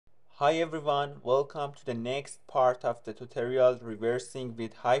Hi everyone, welcome to the next part of the tutorial reversing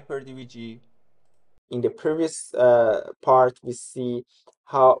with HyperDbg. In the previous part, we see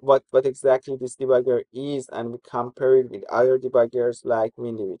what exactly this debugger is, and we compare it with other debuggers like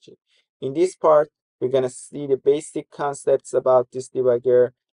WinDbg. In this part, we're gonna see the basic concepts about this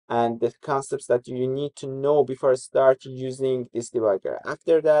debugger and the concepts that you need to know before start using this debugger.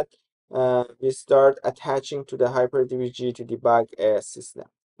 After that, we start attaching to the HyperDbg to debug a system.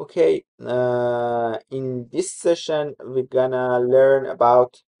 Okay, in this session, we're gonna learn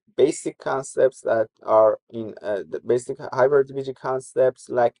about basic concepts that are in the basic HyperDbg concepts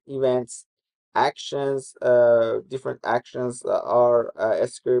like events, actions, different actions are a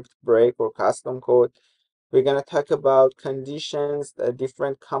script, break, or custom code. We're gonna talk about conditions,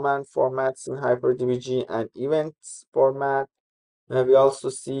 different command formats in HyperDbg, and events format. We also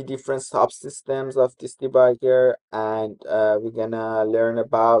see different subsystems of this debugger, and we're gonna learn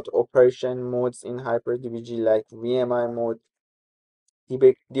about operation modes in HyperDbg like VMI mode,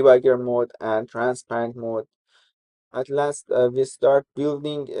 debugger mode, and transparent mode. At last, we start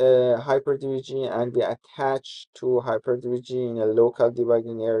building HyperDbg, and we attach to HyperDbg in a local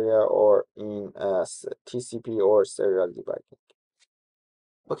debugging area or in TCP or serial debugging.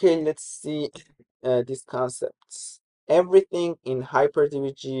 Okay, let's see these concepts. Everything in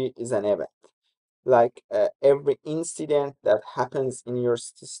HyperDbg is an event. Like every incident that happens in your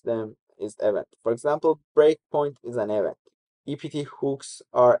system is event. For example, breakpoint is an event. EPT hooks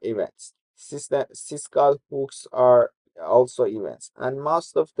are events. Syscall hooks are also events. And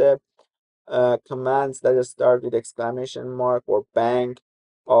most of the commands that start with exclamation mark or bang,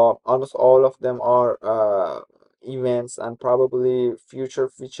 almost all of them are events, and probably future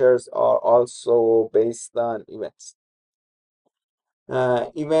features are also based on events.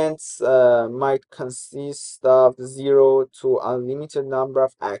 Events might consist of 0 to unlimited number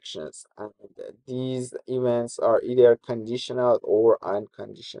of actions, and these events are either conditional or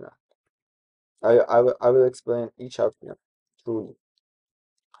unconditional. I will explain each of them truly.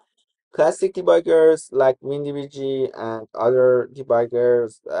 Classic debuggers like WinDbg and other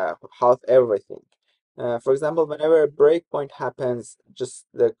debuggers halt everything. For example, whenever a breakpoint happens, just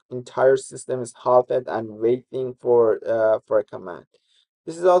the entire system is halted and waiting for a command.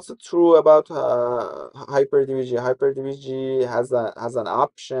 This is also true about HyperDbg. HyperDbg has an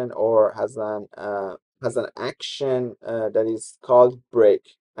option or has an action that is called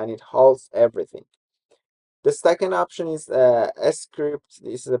break, and it halts everything. The second option is a script.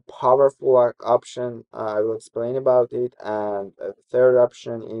 This is a powerful option. I will explain about it. And the third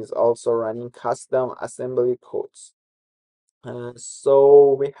option is also running custom assembly codes.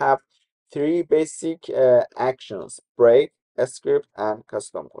 So we have three basic actions: break, a script, and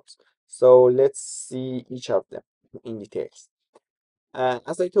custom codes. So let's see each of them in details.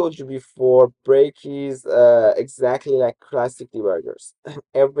 As I told you before, break is exactly like classic debuggers.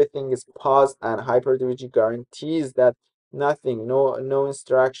 Everything is paused, and HyperDbg guarantees that no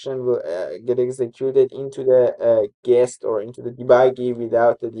instruction will get executed into the guest or into the debugger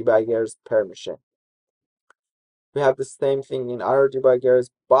without the debugger's permission. We have the same thing in other debuggers,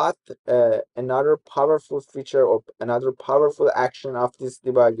 but another powerful feature or another powerful action of this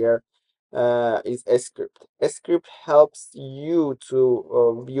debugger is a script. A script helps you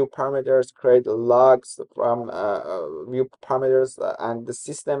to view parameters, create logs from view parameters and the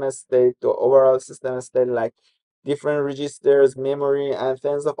system state, the overall system state, like different registers, memory, and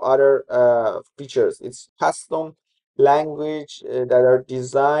tons of other features. It's custom language that are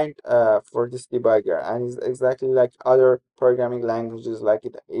designed for this debugger, and is exactly like other programming languages. Like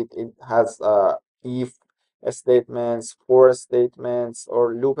it has if statements, for statements,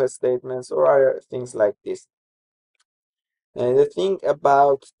 or loop statements, or other things like this. And the thing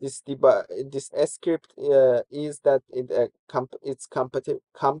about this script is that it's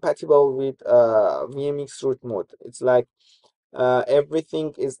compatible with VMX root mode. It's like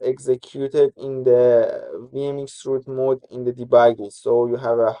everything is executed in the VMX root mode in the debugger. So you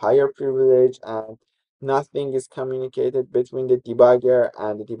have a higher privilege, and nothing is communicated between the debugger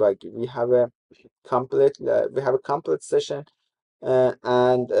and the debugger. We have a complete session,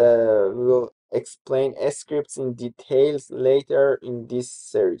 and we will explain scripts in details later in this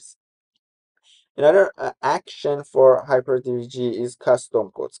series. Another action for HyperDbg is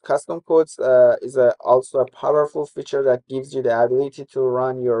custom codes. Custom codes is also a powerful feature that gives you the ability to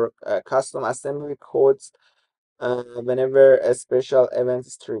run your custom assembly codes whenever a special event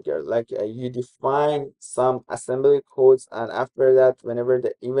is triggered. Like you define some assembly codes, and after that, whenever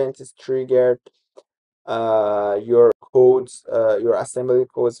the event is triggered, your assembly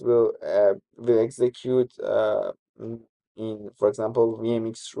codes will execute in, for example,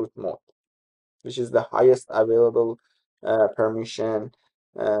 VMX root mode, which is the highest available permission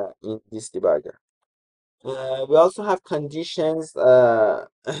in this debugger. We also have conditions,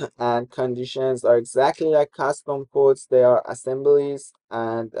 and conditions are exactly like custom codes. They are assemblies,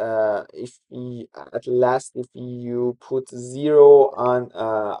 and if we at last, if you put 0 on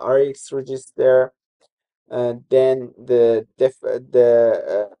RX register, then the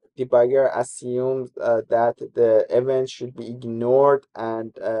debugger assumes that the event should be ignored,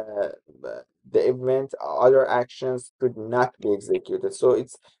 and the event other actions could not be executed. So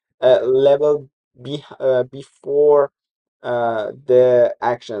it's level before the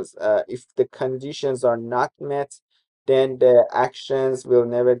actions. If the conditions are not met, then the actions will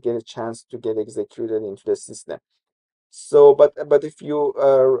never get a chance to get executed into the system. So, but if you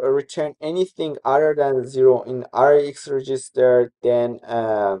return anything other than 0 in RX register, then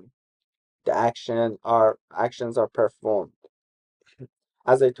the actions are performed.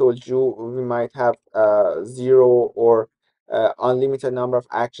 As I told you, we might have 0 or unlimited number of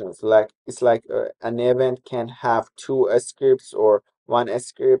actions. Like it's like an event can have 2 scripts or 1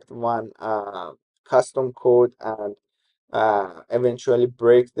 script, 1 custom code, and eventually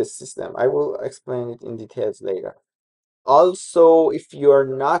break the system. I will explain it in details later. Also, if you're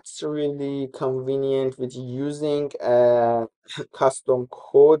not really convenient with using custom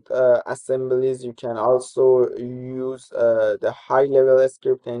code assemblies, you can also use the high-level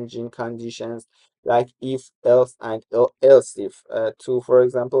script engine conditions like if, else, and else if to, for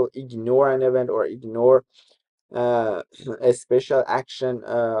example, ignore an event or ignore a special action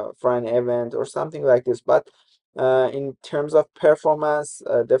for an event or something like this. But in terms of performance,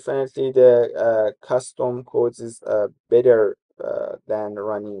 definitely the custom codes is better than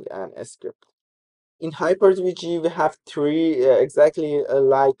running an script. In HyperDbg, we have three exactly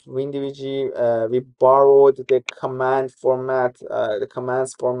like WinDbg. We borrowed the command format, the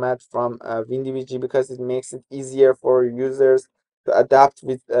commands format from WinDbg because it makes it easier for users to adapt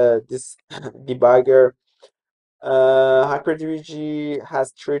with this debugger. HyperDbg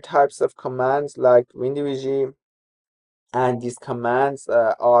has three types of commands like WinDbg, and these commands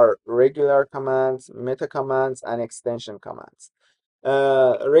are regular commands, meta commands, and extension commands.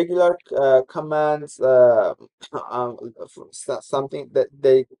 Regular commands, something that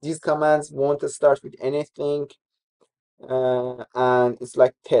these commands won't start with anything, and it's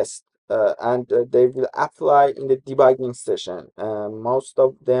like test, and they will apply in the debugging session. Most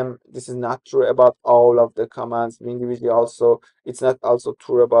of them, this is not true about all of the commands. WinDbg also, it's not also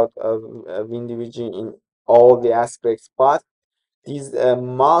true about WinDbg in all the aspects, but these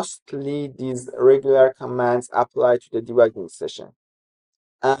mostly these regular commands apply to the debugging session.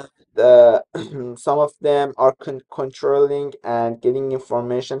 And some of them are controlling and getting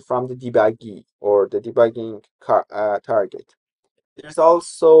information from the debugger or the debugging target. There's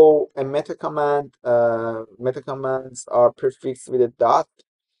also a meta command. Meta commands are prefixed with a dot.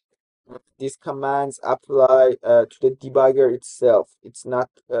 These commands apply to the debugger itself. It's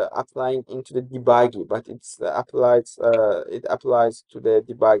not applying into the debugger, but it applies to the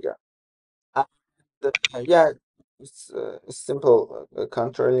debugger. And yeah, it's simple,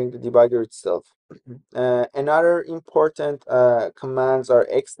 controlling the debugger itself. Another important commands are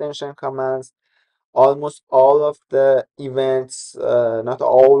extension commands. Almost all of the events, not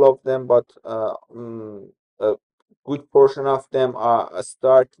all of them, but a good portion of them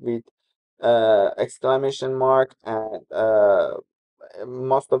start with exclamation mark, and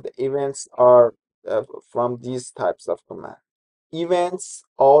most of the events are from these types of commands. Events,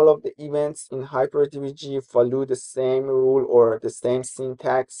 all of the events in HyperDbg follow the same rule or the same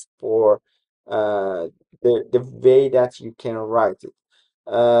syntax for the way that you can write it.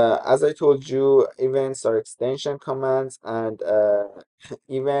 As I told you, events are extension commands, and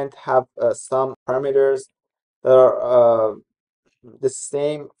event have some parameters that are the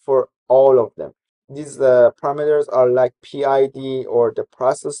same for all of them. These parameters are like PID or the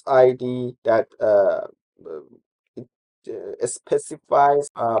process ID that it,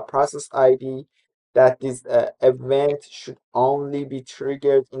 specifies process ID that this event should only be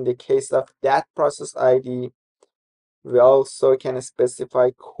triggered in the case of that process ID. We also can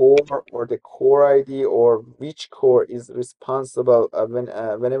specify core or the core ID or which core is responsible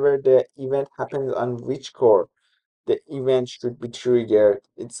whenever the event happens on which core the event should be triggered.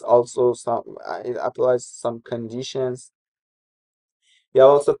 It's also some it applies some conditions. We have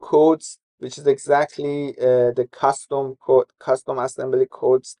also codes, which is exactly the custom code, custom assembly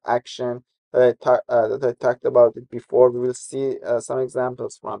codes action that I talked about it before. We will see some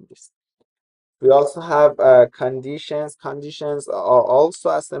examples from this. We also have conditions. Conditions are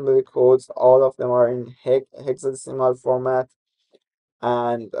also assembly codes. All of them are in hexadecimal format,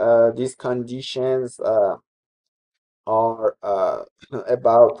 and these conditions are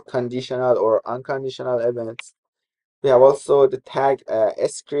about conditional or unconditional events. We have also the tag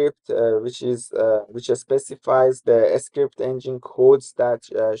script, which specifies the script engine codes that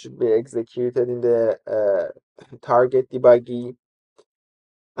should be executed in the target debug.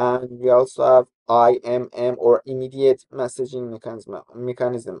 And we also have IMM, or immediate messaging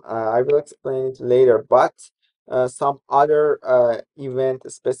mechanism. I will explain it later, but some other event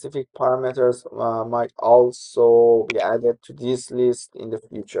specific parameters might also be added to this list in the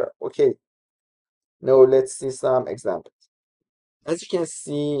future. Okay, now let's see some examples. As you can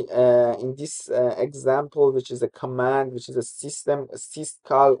see in this example, which is a command, which is a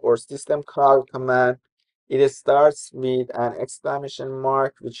syscall or system call command, it starts with an exclamation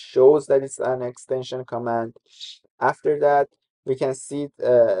mark, which shows that it's an extension command. After that, we can see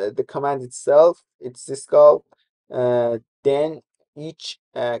the command itself, it's syscall. Then each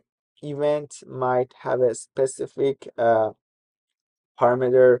event might have a specific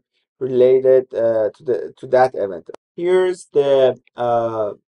parameter related to that event. Here's the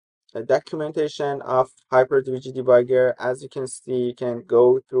documentation of HyperDbg debugger. As you can see, you can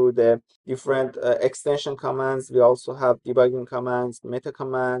go through the different extension commands. We also have debugging commands, meta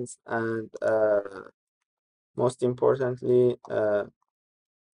commands, and most importantly,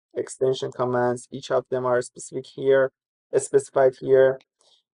 extension commands. Each of them are specified here.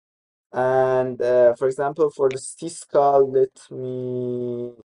 And for example, for the syscall, let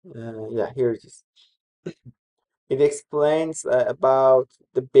me, yeah, here it is. It explains about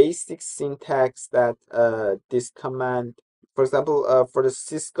the basic syntax that this command, for example, for the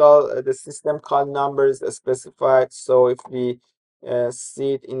syscall, the system call numbers are specified. So if we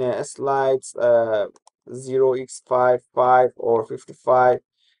see it in a slides, 0x55 or 55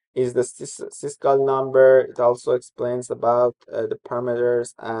 is the syscall number. It also explains about the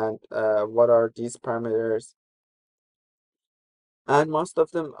parameters and what are these parameters. And most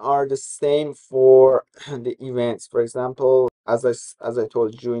of them are the same for the events. For example, as I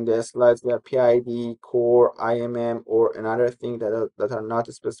told you in the slides, we have PID, core, IMM, or another thing that are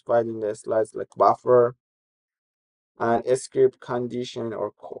not specified in the slides, like buffer and script, condition, or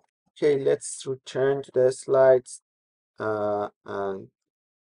core. Okay, let's return to the slides and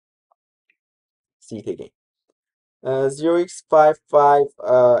see it again.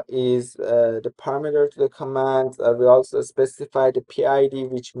 0x55 is the parameter to the command. We also specify the PID,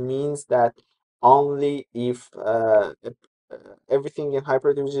 which means that only if everything in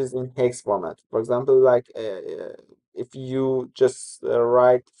HyperDbg is in hex format. For example, like if you just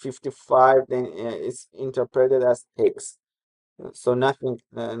write 55, then it's interpreted as hex. So nothing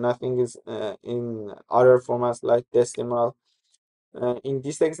is in other formats like decimal. In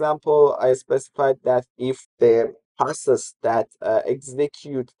this example, I specified that if the process that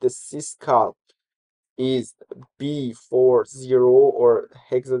execute the syscall is B40 or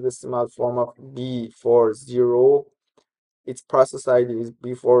hexadecimal form of B40, its process ID is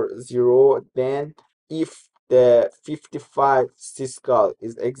B40, then if the 55 syscall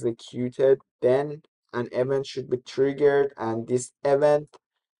is executed, then an event should be triggered, and this event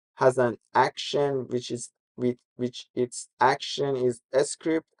has an action which its action is a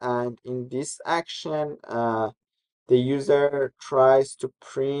script, and in this action the user tries to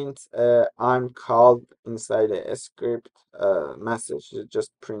print I'm called inside a script message,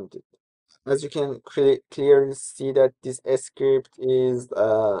 just print it. As you can clearly see that this script is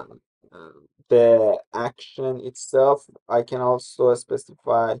the action itself. I can also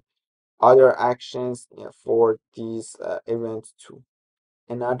specify other actions for these events too.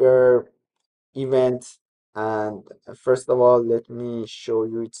 Another event, and first of all, let me show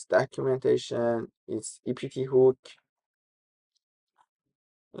you its documentation. It's ept hook.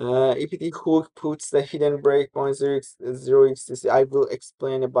 ept hook puts the hidden breakpoint 0x. I will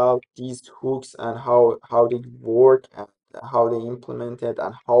explain about these hooks and how they work and how they implement it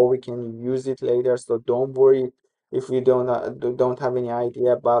and how we can use it later. So don't worry if we don't have any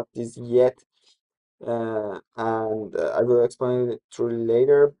idea about this yet. And I will explain it through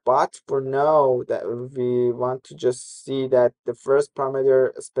later. But for now, that we want to just see that the first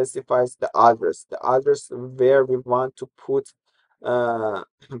parameter specifies the address where we want to put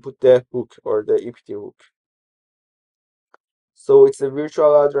put the hook or the ept hook. So it's a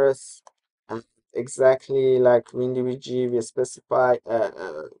virtual address, and exactly like WinDbg, we specify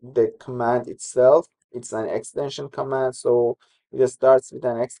the command itself. It's an extension command, so it starts with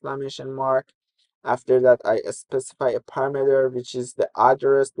an exclamation mark. After that, I specify a parameter, which is the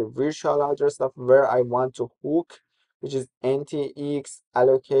address, the virtual address of where I want to hook, which is ntx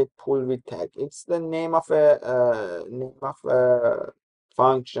allocate pull with tag. It's the name of a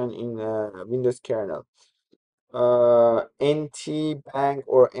function in Windows kernel. NT bank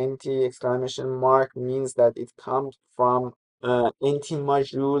or NT exclamation mark means that it comes from NT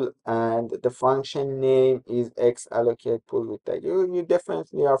module, and the function name is x allocate pull with tag. You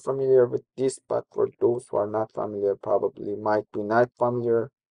definitely are familiar with this, but for those who are not familiar, probably might be not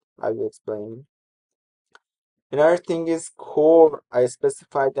familiar, I will explain. Another thing is core. I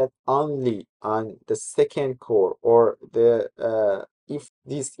specified that only on the second core, or the if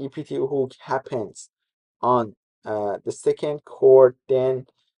this EPT hook happens on the second core, then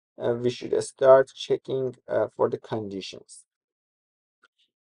we should start checking for the conditions.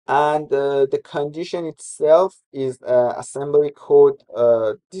 And the condition itself is assembly code.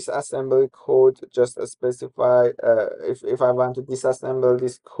 This assembly code just specify if I want to disassemble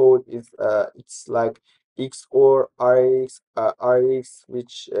this code, is it's like x or rx,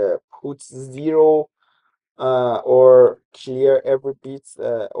 which puts 0 or clear every bit,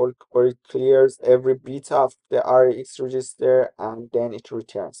 or it clears every bit of the RX register, and then it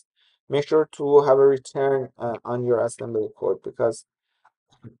returns. Make sure to have a return on your assembly code, because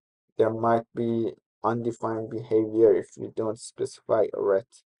there might be undefined behavior if you don't specify a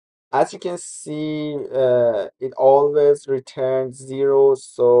ret. As you can see, it always returns 0,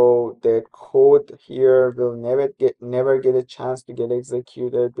 so the code here will never get a chance to get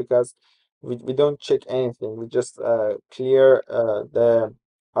executed, because we don't check anything. We just clear the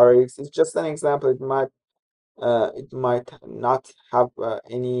RX. It's just an example. It might not have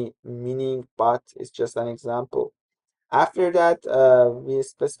any meaning, but it's just an example. After that, we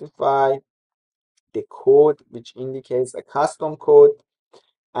specify the code, which indicates a custom code.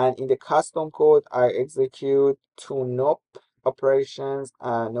 And in the custom code, I execute two no operations,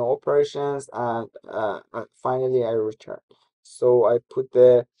 and finally I return. So I put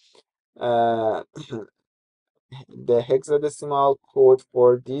the uh, the hexadecimal code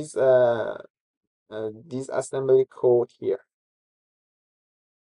for this assembly code here.